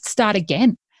we just start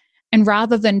again. And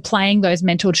rather than playing those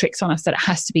mental tricks on us that it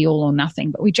has to be all or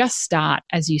nothing, but we just start,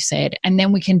 as you said, and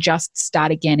then we can just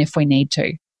start again if we need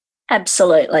to.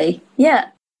 Absolutely. Yeah.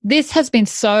 This has been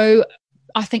so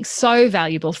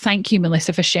valuable. Thank you,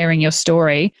 Melissa, for sharing your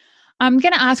story. I'm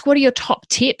going to ask, what are your top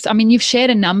tips? I mean, you've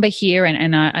shared a number here,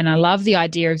 and I love the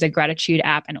idea of the gratitude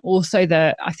app, and also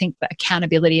the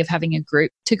accountability of having a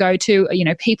group to go to, you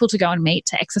know, people to go and meet,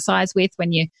 to exercise with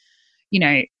when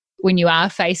you are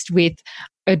faced with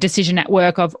a decision at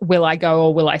work of, will I go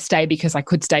or will I stay because I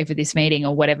could stay for this meeting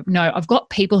or whatever. No, I've got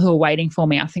people who are waiting for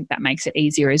me. I think that makes it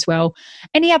easier as well.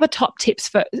 Any other top tips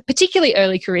for particularly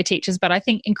early career teachers, but I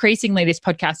think increasingly this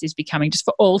podcast is becoming just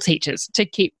for all teachers to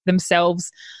keep themselves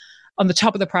on the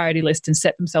top of the priority list and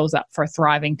set themselves up for a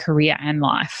thriving career and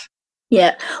life?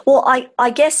 Yeah. Well, I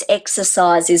guess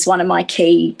exercise is one of my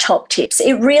key top tips.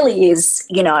 It really is,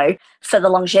 you know, for the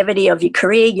longevity of your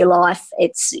career, your life.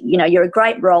 It's, you know, you're a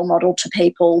great role model to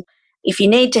people. If you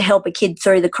need to help a kid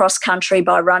through the cross country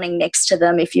by running next to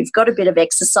them, if you've got a bit of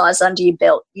exercise under your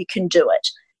belt, you can do it,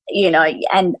 you know,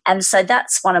 and so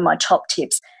that's one of my top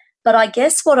tips. But I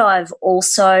guess what I've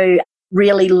also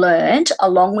really learned,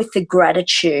 along with the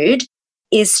gratitude,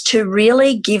 is to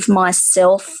really give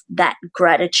myself that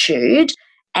gratitude.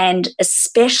 And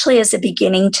especially as a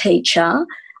beginning teacher,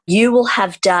 you will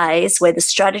have days where the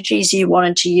strategies you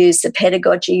wanted to use, the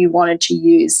pedagogy you wanted to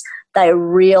use, they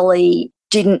really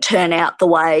didn't turn out the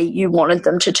way you wanted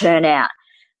them to turn out.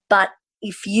 But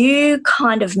if you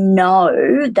kind of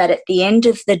know that at the end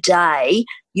of the day,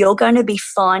 you're going to be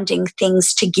finding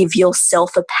things to give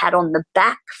yourself a pat on the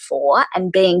back for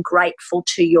and being grateful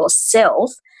to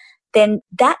yourself, then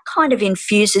that kind of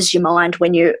infuses your mind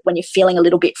when you're feeling a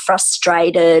little bit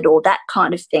frustrated or that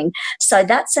kind of thing. So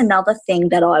that's another thing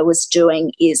that I was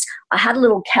doing is I had a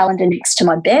little calendar next to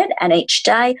my bed, and each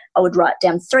day I would write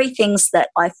down 3 things that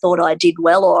I thought I did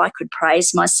well or I could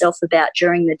praise myself about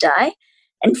during the day.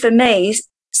 And for me,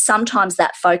 sometimes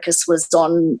that focus was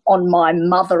on my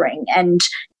mothering and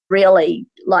really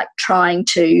like trying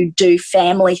to do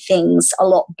family things a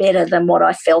lot better than what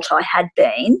I felt I had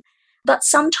been. But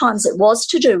sometimes it was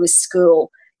to do with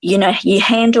school. You know, you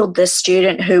handled the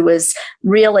student who was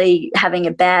really having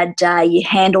a bad day, you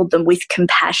handled them with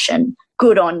compassion.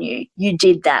 Good on you. You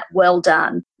did that. Well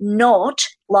done. Not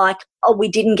like, oh, we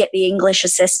didn't get the English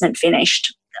assessment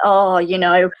finished. Oh, you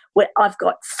know, I've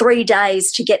got 3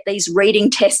 days to get these reading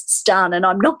tests done and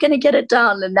I'm not going to get it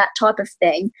done and that type of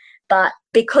thing. But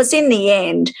because in the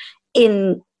end,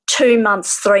 in 2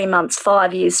 months, 3 months,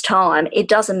 5 years' time, it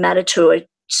doesn't matter to a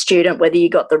student whether you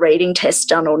got the reading test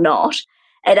done or not.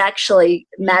 It actually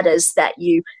matters that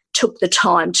you took the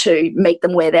time to meet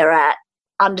them where they're at,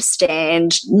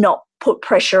 understand, not put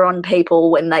pressure on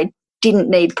people when they didn't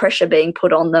need pressure being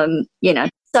put on them, you know.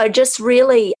 So just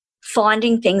really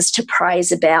finding things to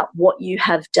praise about what you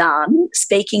have done,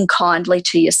 speaking kindly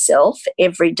to yourself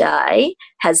every day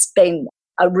has been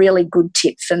a really good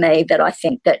tip for me that I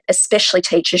think that especially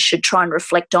teachers should try and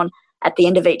reflect on at the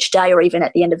end of each day or even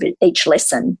at the end of each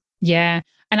lesson. Yeah.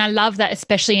 And I love that,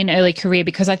 especially in early career,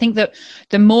 because I think that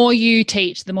the more you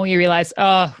teach, the more you realize,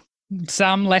 oh,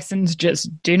 some lessons just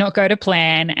do not go to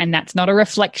plan. And that's not a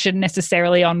reflection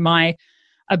necessarily on my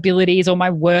abilities or my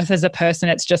worth as a person.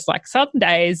 It's just like some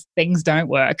days things don't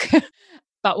work.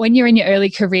 But when you're in your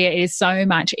early career, it is so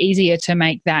much easier to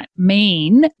make that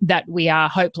mean that we are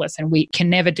hopeless and we can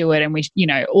never do it. And we, you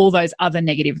know, all those other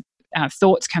negative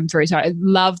thoughts come through. So I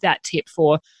love that tip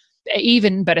for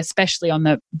even, but especially on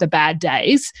the bad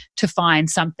days, to find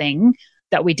something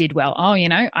that we did well. Oh, you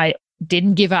know, I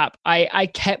didn't give up. I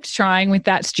kept trying with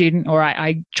that student, or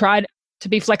I tried to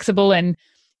be flexible and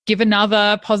give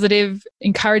another positive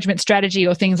encouragement strategy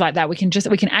or things like that. We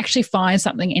can actually find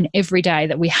something in every day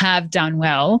that we have done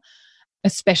well,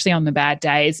 especially on the bad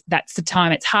days. That's the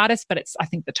time it's hardest, but I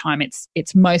think the time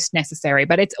it's most necessary.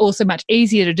 But it's also much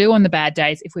easier to do on the bad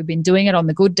days if we've been doing it on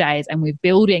the good days and we're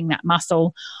building that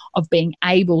muscle of being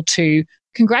able to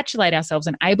congratulate ourselves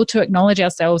and able to acknowledge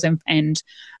ourselves and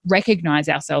recognize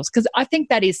ourselves. Because I think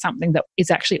that is something that is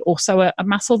actually also a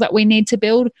muscle that we need to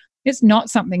build. It's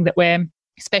not something that we're,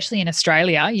 especially in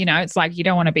Australia, you know, it's like you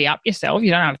don't want to be up yourself.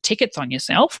 You don't have tickets on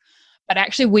yourself. But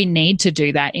actually we need to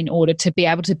do that in order to be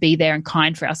able to be there and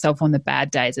kind for ourselves on the bad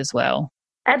days as well.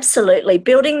 Absolutely.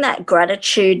 Building that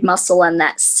gratitude muscle and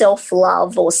that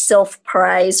self-love or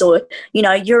self-praise, or, you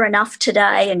know, you're enough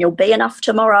today and you'll be enough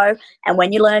tomorrow. And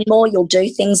when you learn more, you'll do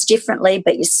things differently,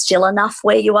 but you're still enough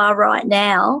where you are right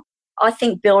now. I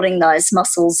think building those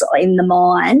muscles in the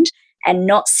mind and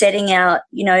not setting out,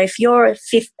 you know, if you're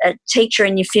a teacher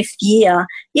in your 5th year,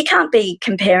 you can't be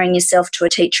comparing yourself to a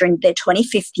teacher in their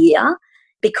 25th year,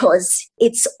 because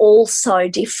it's all so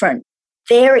different.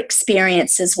 Their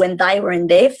experiences when they were in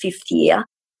their 5th year,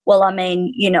 well, I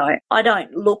mean, you know, I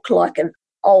don't look like an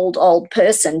old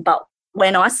person, but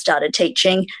when I started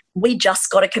teaching, we just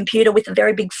got a computer with a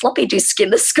very big floppy disk in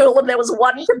the school, and there was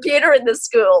one computer in the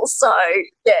school. So,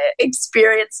 yeah,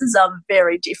 experiences are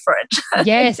very different.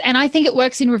 Yes, and I think it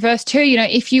works in reverse too. You know,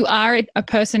 if you are a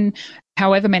person,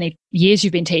 however many years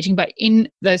you've been teaching, but in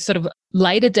those sort of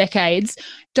later decades,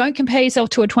 don't compare yourself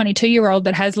to a 22-year-old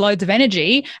that has loads of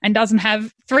energy and doesn't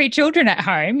have 3 children at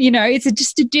home. You know, it's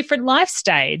just a different life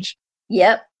stage.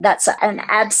 Yep, that's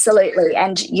absolutely.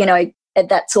 And, you know,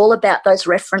 that's all about those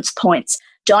reference points.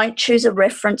 Don't choose a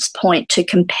reference point to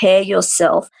compare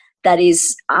yourself that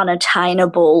is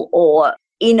unattainable or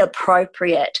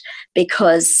inappropriate,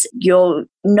 because you're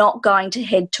not going to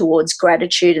head towards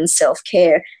gratitude and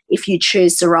self-care if you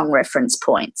choose the wrong reference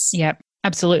points. Yep,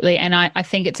 absolutely. And I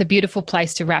think it's a beautiful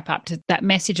place to wrap up to that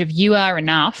message of you are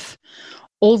enough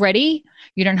already.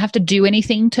 You don't have to do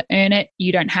anything to earn it.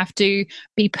 You don't have to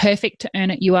be perfect to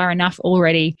earn it. You are enough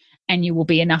already, and you will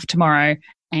be enough tomorrow,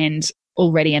 and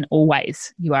already and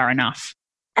always you are enough.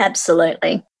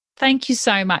 Absolutely. Thank you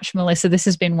so much, Melissa. This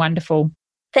has been wonderful.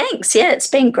 Thanks. Yeah, it's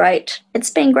been great. It's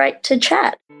been great to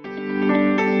chat.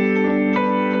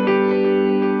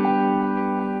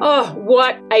 Oh,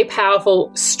 what a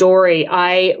powerful story.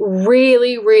 I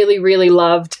really, really, really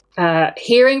loved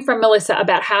hearing from Melissa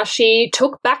about how she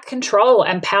took back control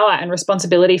and power and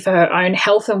responsibility for her own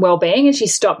health and well-being, and she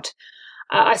stopped,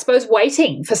 I suppose,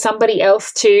 waiting for somebody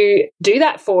else to do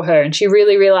that for her. And she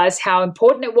really realized how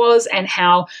important it was and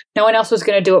how no one else was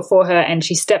going to do it for her. And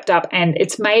she stepped up, and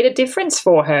it's made a difference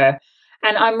for her.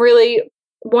 And I'm really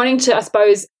wanting to, I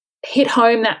suppose, hit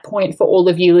home that point for all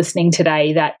of you listening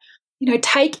today that,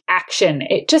 take action.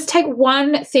 Just take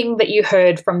one thing that you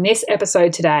heard from this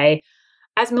episode today.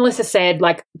 As Melissa said,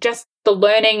 just the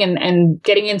learning and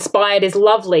getting inspired is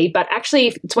lovely, but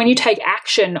actually it's when you take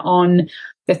action on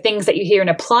the things that you hear and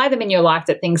apply them in your life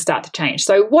that things start to change.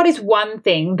 So what is one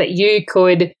thing that you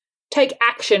could take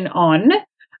action on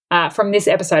from this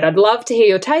episode? I'd love to hear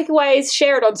your takeaways.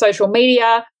 Share it on social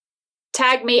media.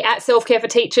 Tag me at Self-Care for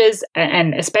Teachers,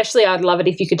 and especially I'd love it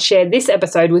if you could share this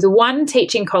episode with one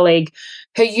teaching colleague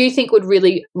who you think would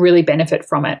really, really benefit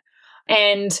from it.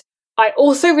 And I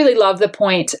also really love the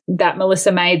point that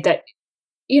Melissa made that,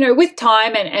 with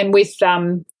time and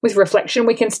with reflection,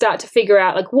 we can start to figure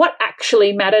out what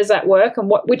actually matters at work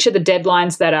and which are the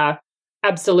deadlines that are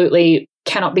absolutely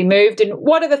cannot be moved, and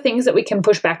what are the things that we can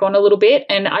push back on a little bit.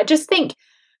 And I just think,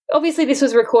 obviously this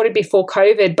was recorded before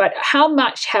COVID, but how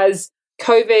much has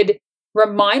COVID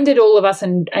reminded all of us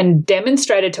and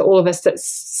demonstrated to all of us that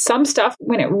some stuff,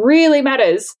 when it really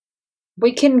matters,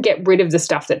 we can get rid of the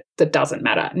stuff that doesn't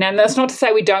matter. Now, that's not to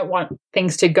say we don't want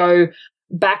things to go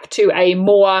back to a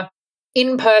more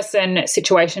in-person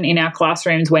situation in our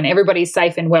classrooms when everybody's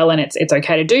safe and well and it's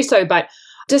okay to do so. But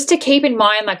just to keep in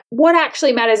mind, what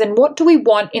actually matters and what do we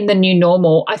want in the new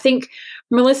normal? I think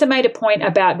Melissa made a point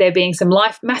about there being some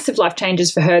massive life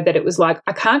changes for her that it was I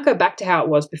can't go back to how it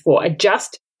was before. I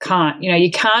just can't.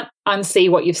 You can't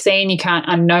unsee what you've seen. You can't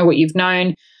unknow what you've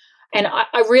known. And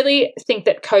I really think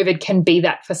that COVID can be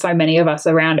that for so many of us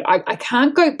around. I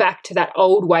can't go back to that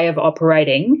old way of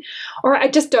operating, or I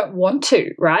just don't want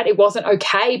to, right? It wasn't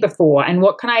okay before. And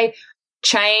what can I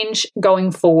change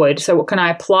going forward? So what can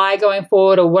I apply going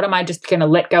forward, or what am I just going to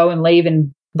let go and leave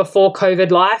in before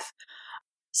COVID life?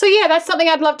 So yeah, that's something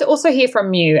I'd love to also hear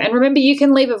from you. And remember, you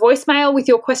can leave a voicemail with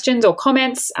your questions or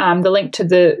comments. The link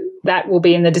to that will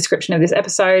be in the description of this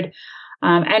episode.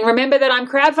 And remember that I'm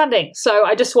crowdfunding. So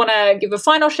I just want to give a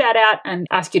final shout out and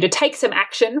ask you to take some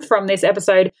action from this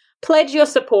episode. Pledge your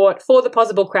support for the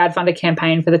Possible Crowdfunder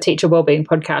campaign for the Teacher Wellbeing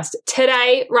Podcast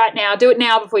today, right now. Do it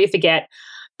now before you forget.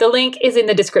 The link is in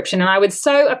the description, and I would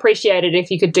so appreciate it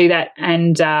if you could do that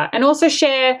and also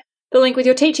share the link with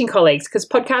your teaching colleagues, because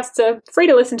podcasts are free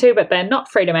to listen to, but they're not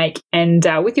free to make. And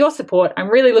with your support, I'm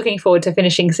really looking forward to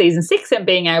finishing season 6 and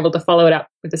being able to follow it up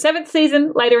with the 7th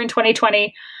season later in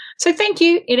 2020. So thank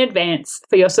you in advance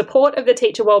for your support of the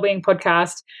Teacher Wellbeing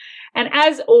Podcast. And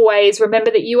as always,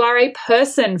 remember that you are a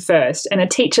person first and a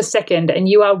teacher second, and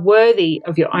you are worthy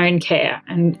of your own care.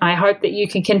 And I hope that you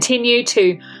can continue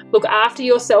to look after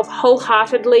yourself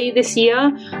wholeheartedly this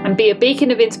year and be a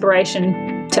beacon of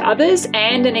inspiration to others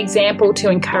and an example to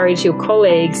encourage your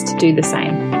colleagues to do the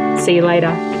same. See you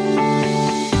later.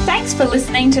 Thanks for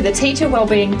listening to the Teacher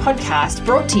Wellbeing Podcast,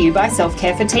 brought to you by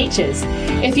Self-Care for Teachers.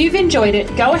 If you've enjoyed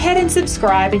it, go ahead and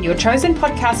subscribe in your chosen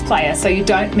podcast player so you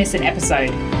don't miss an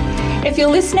episode. If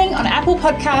you're listening on Apple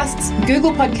Podcasts,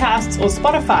 Google Podcasts, or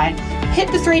Spotify,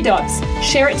 hit the 3 dots,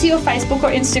 share it to your Facebook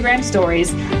or Instagram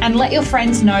stories, and let your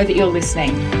friends know that you're listening.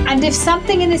 And if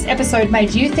something in this episode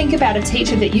made you think about a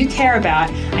teacher that you care about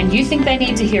and you think they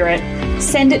need to hear it,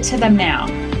 send it to them now.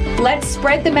 Let's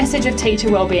spread the message of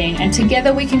teacher wellbeing, and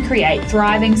together we can create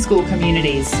thriving school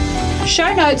communities.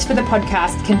 Show notes for the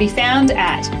podcast can be found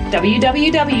at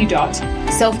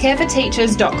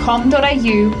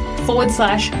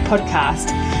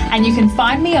www.selfcareforteachers.com.au/podcast. And you can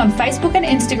find me on Facebook and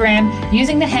Instagram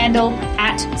using the handle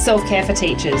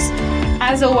 @selfcareforteachers.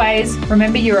 As always,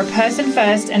 remember you're a person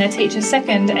first and a teacher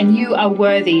second, and you are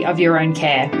worthy of your own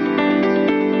care.